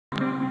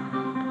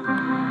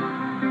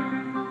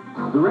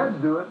The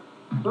Reds do it.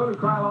 So do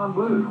Krylon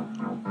Blue.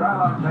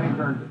 Krylon paint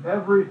turns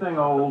everything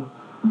old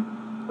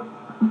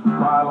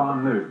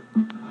Krylon new.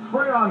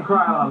 Spray on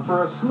Krylon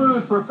for a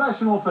smooth,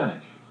 professional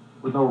finish.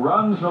 With no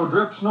runs, no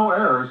drips, no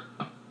errors.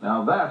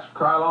 Now that's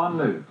Krylon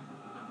new.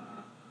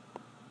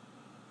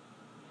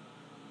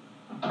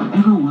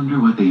 Ever wonder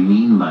what they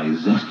mean by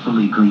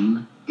zestfully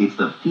clean? It's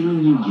the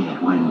feeling you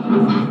get when...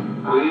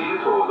 Please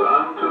hold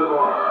on to the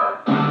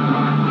bar.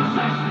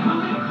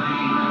 Zestfully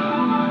clean.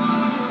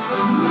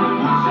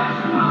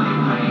 Zestfully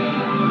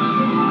clean.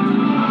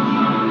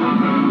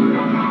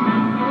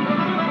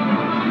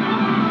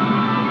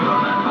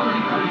 You're not fully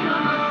clean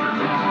unless you're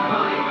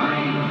zestfully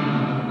clean.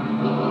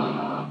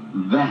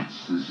 That's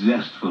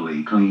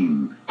zestfully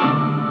clean.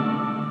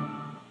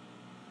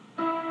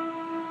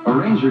 A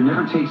Ranger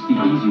never takes the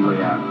easy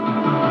way out.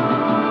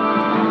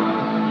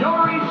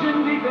 You're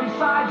reaching deep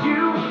inside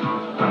you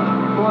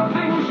for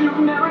things you've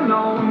never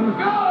known.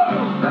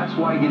 Go! That's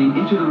why getting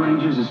into the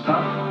Rangers is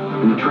tough,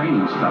 and the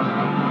training is tough.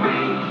 Be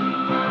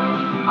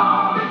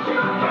all that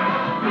you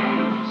can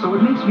be. So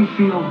it makes me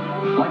feel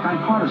like I'm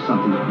part of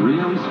something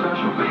really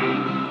special. Be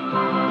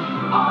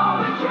all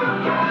that you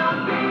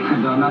can be.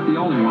 And I'm not the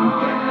only one.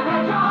 Get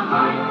it done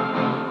right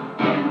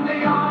in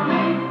the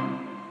army.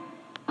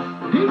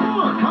 People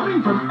are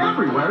coming from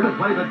everywhere to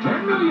play the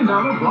 $10 million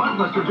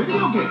blockbuster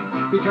video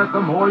game. Because the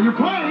more you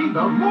play,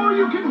 the more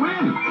you can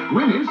win.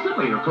 Win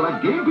instantly or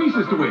collect game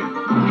pieces to win.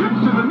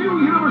 Trips to the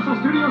new Universal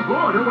Studios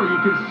Florida where you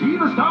can see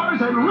the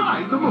stars and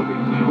ride the movie.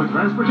 With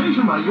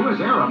transportation by US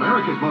Air,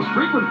 America's most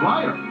frequent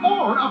flyer.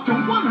 Or up to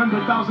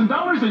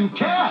 $100,000 in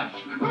cash.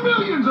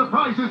 Millions of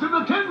prizes in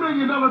the $10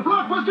 million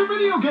blockbuster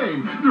video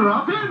game.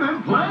 Drop in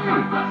and play.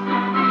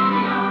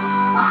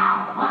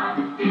 Wow, what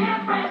a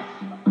difference.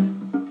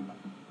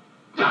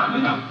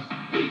 Domino's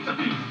Pizza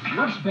Feast.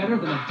 What's better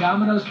than a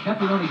Domino's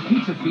Pepperoni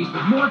Pizza Feast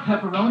with more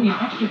pepperoni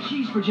and extra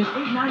cheese for just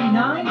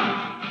 $8.99?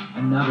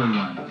 Another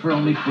one for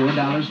only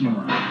 $4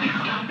 more.